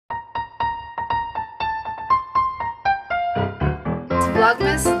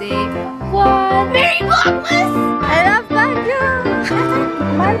Vlogmas Day 1. Merry Vlogmas! I love Baguio!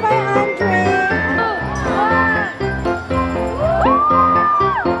 Bye bye, Andre!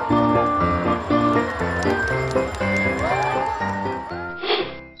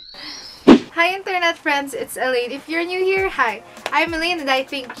 Hi internet friends, it's Elaine. If you're new here, hi. I'm Elaine and I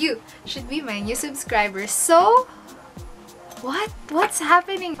think you should be my new subscriber. So, what's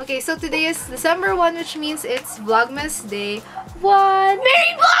happening? Okay, so today is December 1, which means it's Vlogmas Day 1.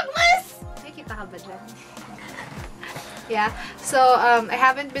 Merry Vlogmas! Nakikita ka ba dyan? Yeah, so I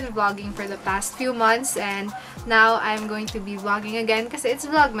haven't been vlogging for the past few months and now I'm going to be vlogging again kasi it's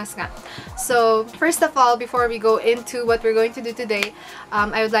Vlogmas nga. So first of all, before we go into what we're going to do today,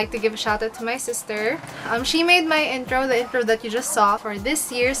 I would like to give a shout out to my sister. She made my intro, the intro that you just saw for this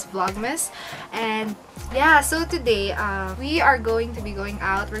year's Vlogmas. And yeah, so today we are going to be going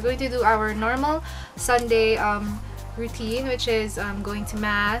out. We're going to do our normal Sunday routine, which is going to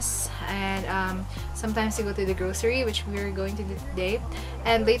mass and sometimes we go to the grocery, which we're going to do today.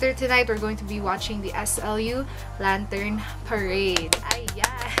 And later tonight, we're going to be watching the SLU Lantern Parade. Ay, yeah.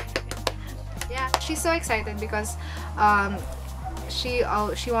 Yeah, she's so excited because she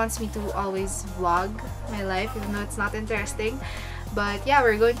wants me to always vlog my life, even though it's not interesting. But yeah,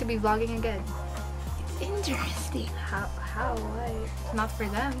 we're going to be vlogging again. It's interesting. How? Why? Not for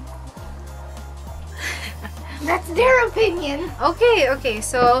them. That's their opinion. Okay.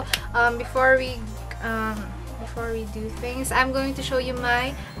 So before we do things, I'm going to show you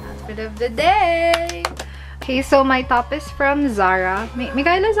my outfit of the day. Okay, so my top is from Zara.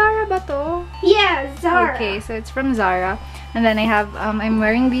 Mikaela, Zara ba to? Yeah, Zara. Okay, so it's from Zara. And then I have, I'm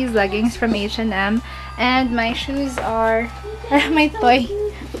wearing these leggings from H&M. And my shoes are, my toy.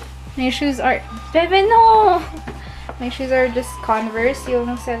 My shoes are, Bebe, no! My shoes are just Converse,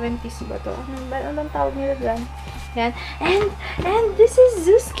 yung 70s ba to? Anong tawag nila dyan? Yan. And this is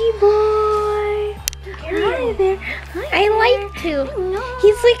Zuski Boy! Hi there! I like to.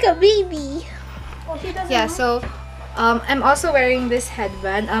 He's like a baby. Yeah, so I'm also wearing this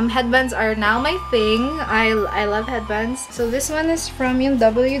headband. Headbands are now my thing. I love headbands. So this one is from yung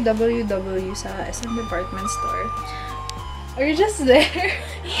WWW sa SM department store. Are you just there?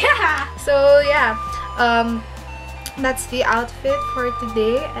 Yeah. So yeah, that's the outfit for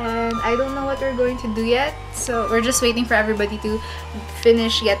today, and I don't know what we're going to do yet. So we're just waiting for everybody to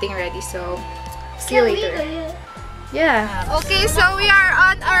finish getting ready. So see you later. Yeah. Okay, so we are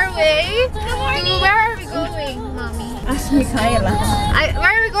on our way to, where are we going, Mommy? Ask Mikaela.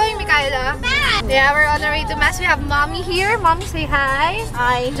 Where are we going, Mikaela? Mass! Yeah, we're on our way to Mass. We have Mommy here. Mommy, say hi.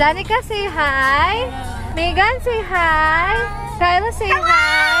 Hi. Janica, say hi. Megan, say hi. Kyla, say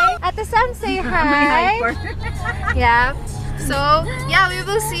hi. Ate Sam, say hi. Yeah. So, yeah, we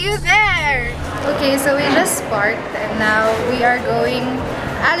will see you there. Okay, so we just parked and now we are going,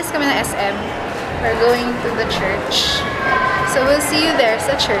 alis kami na SM. We're going to the church. So we'll see you there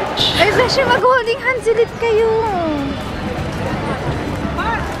sa church. Ay, Beshi, mag-holding hands ulit kayo.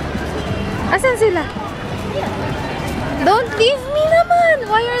 Asan sila? Don't leave me naman.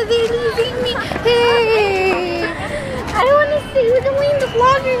 Why are they leaving me? Hey! I want to stay with the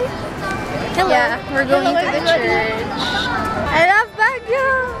vloggers. Hello. Yeah, we're going to the church. I love Baguio.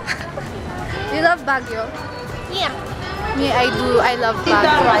 You love Baguio? Yeah. Me, I do. I love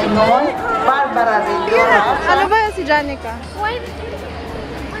Baguio. Yeah. Ano ba yun si Janica? What?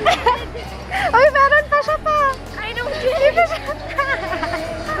 Uy, meron pa siya pa. I don't get it.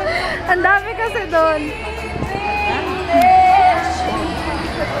 Ang dami kasi doon.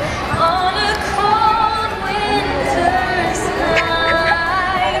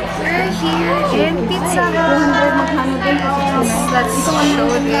 We're here in Pizza Hut. Let's show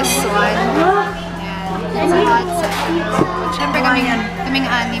this one. Pizza Hut. Siyempre kaming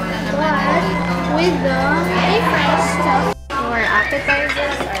anim na naman nandito. With the french stuff. Our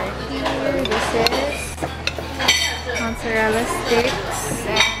appetizers are here. This is mozzarella sticks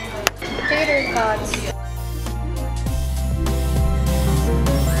and tater tots.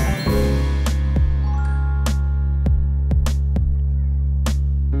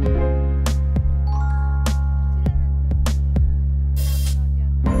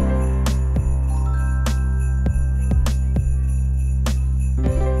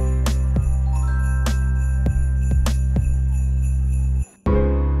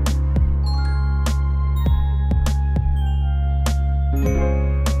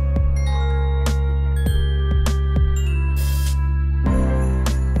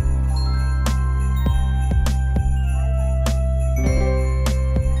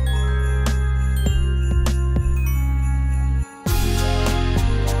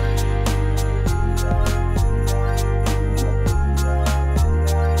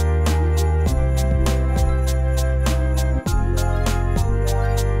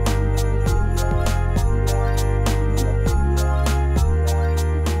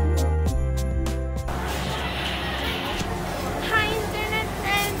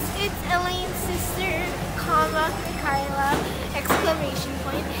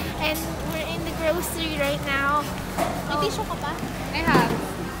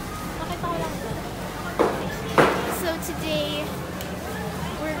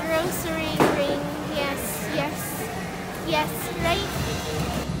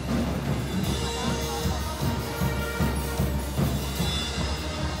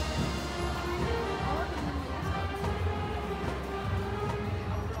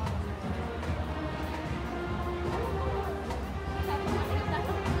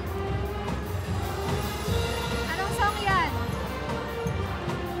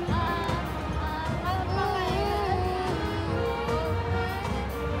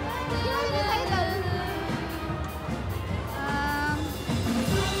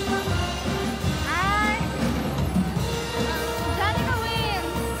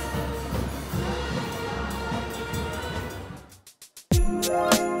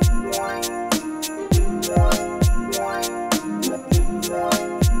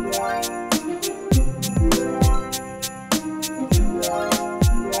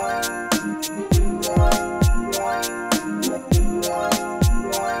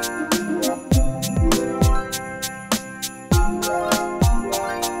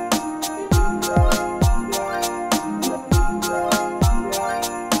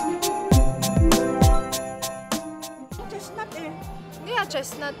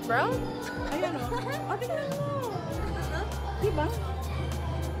 chestnut brown. Ayan o. O, tingnan mo. Diba?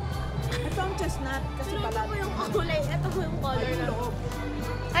 Ito ang chestnut kasi balat. Ito yung kulay. Ito yung color Ay, na. loob.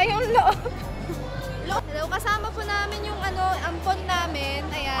 Ay, yung loob. Hello, kasama po namin yung ampon namin.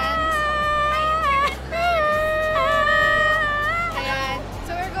 Ayan. Ayan.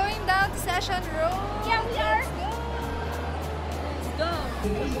 So, we're going down to Session Row. Yeah, we are. Let's go.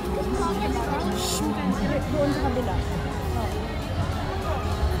 Doon sa kabila.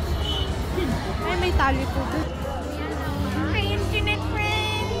 Ay, may tali po doon. Hi, internet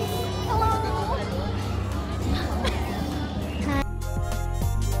friends! Hello!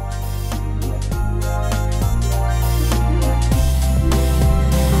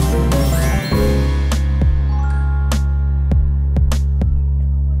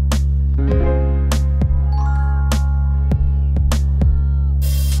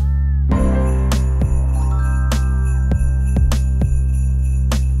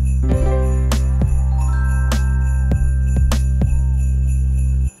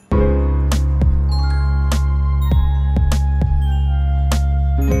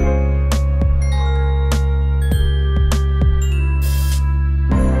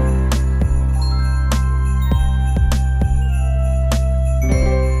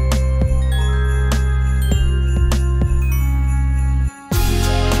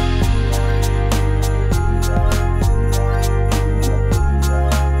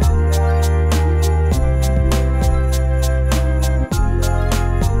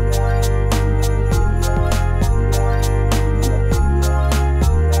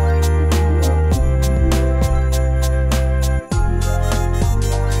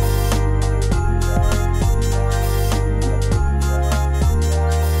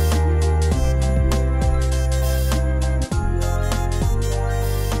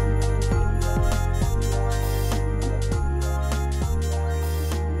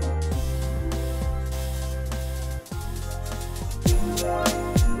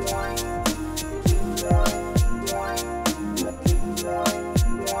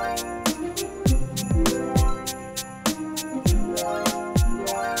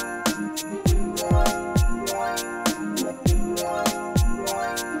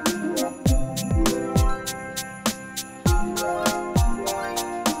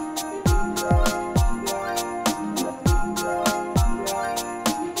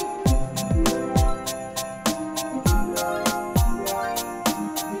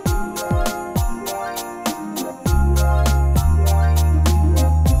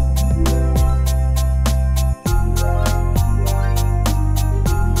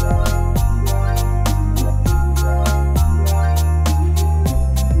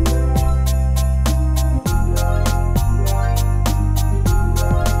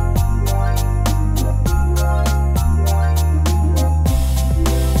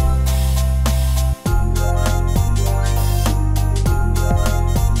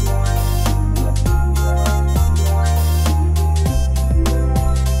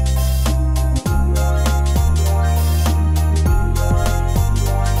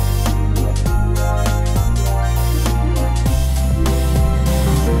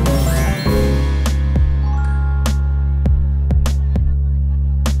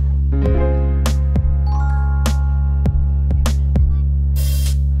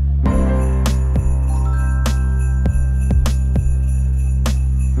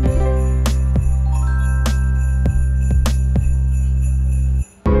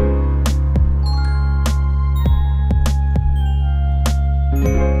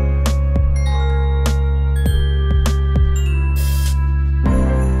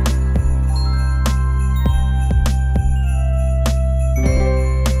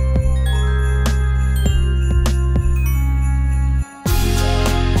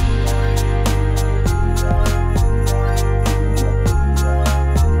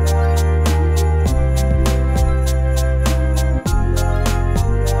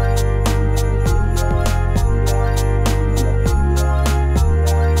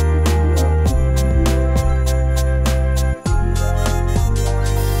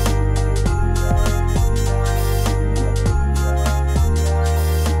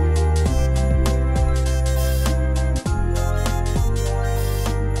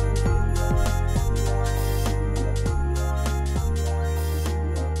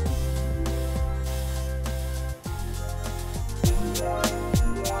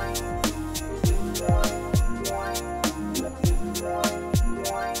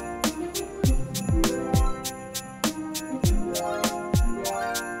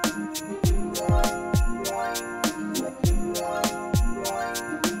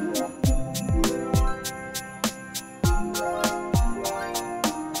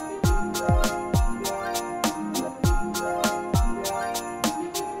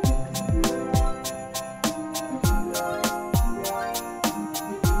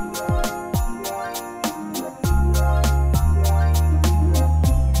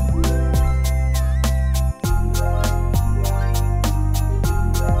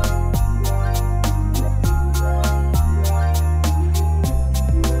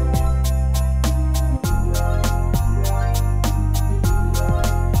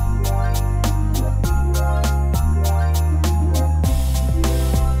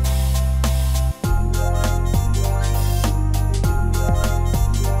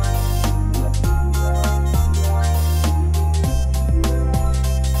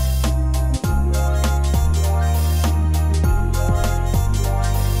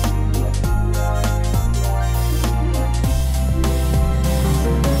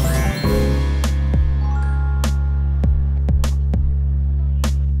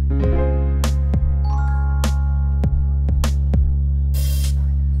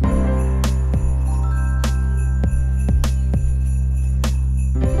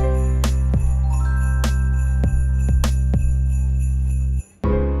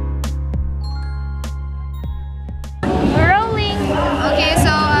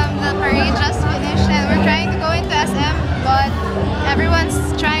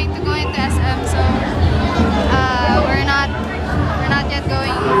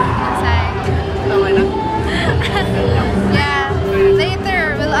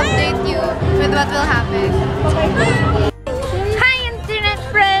 And what will happen? Hi internet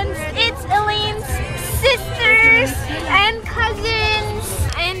friends, it's Elaine's sisters and cousins,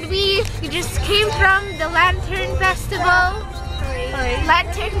 and we just came from the Lantern Festival.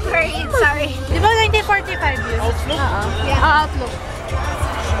 Lantern Parade, sorry. Di ba 1945 yun? Yeah, Outlook.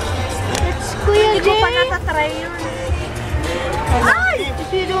 It's Kuya Hindi ko pa Jay. natatry yun. Ay!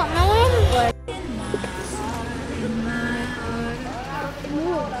 If you don't know him.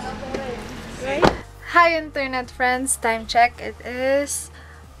 Hi internet friends, time check. It is,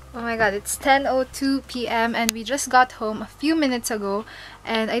 oh my god, it's 10:02 p.m. and we just got home a few minutes ago,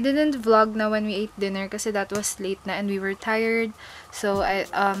 and I didn't vlog na when we ate dinner kasi that was late na and we were tired. So I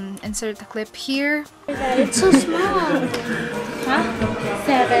insert a clip here. It's so small. Huh?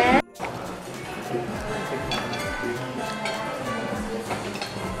 7.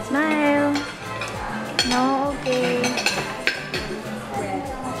 Smile. No, okay.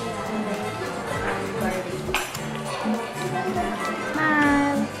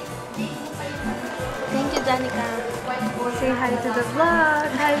 Smile. Thank you, Danica. Say hi to the vlog.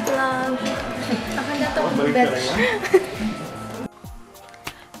 Hi vlog.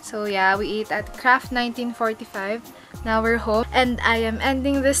 So yeah, we ate at Craft 1945. Now we're home and I am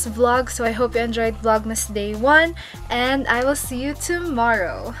ending this vlog. So I hope you enjoyed Vlogmas Day 1 and I will see you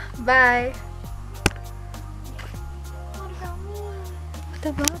tomorrow. Bye!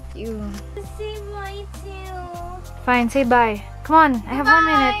 What about you? Say bye too. Fine, say bye. Come on, I have 1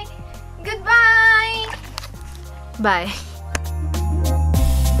 minute. Goodbye. Bye.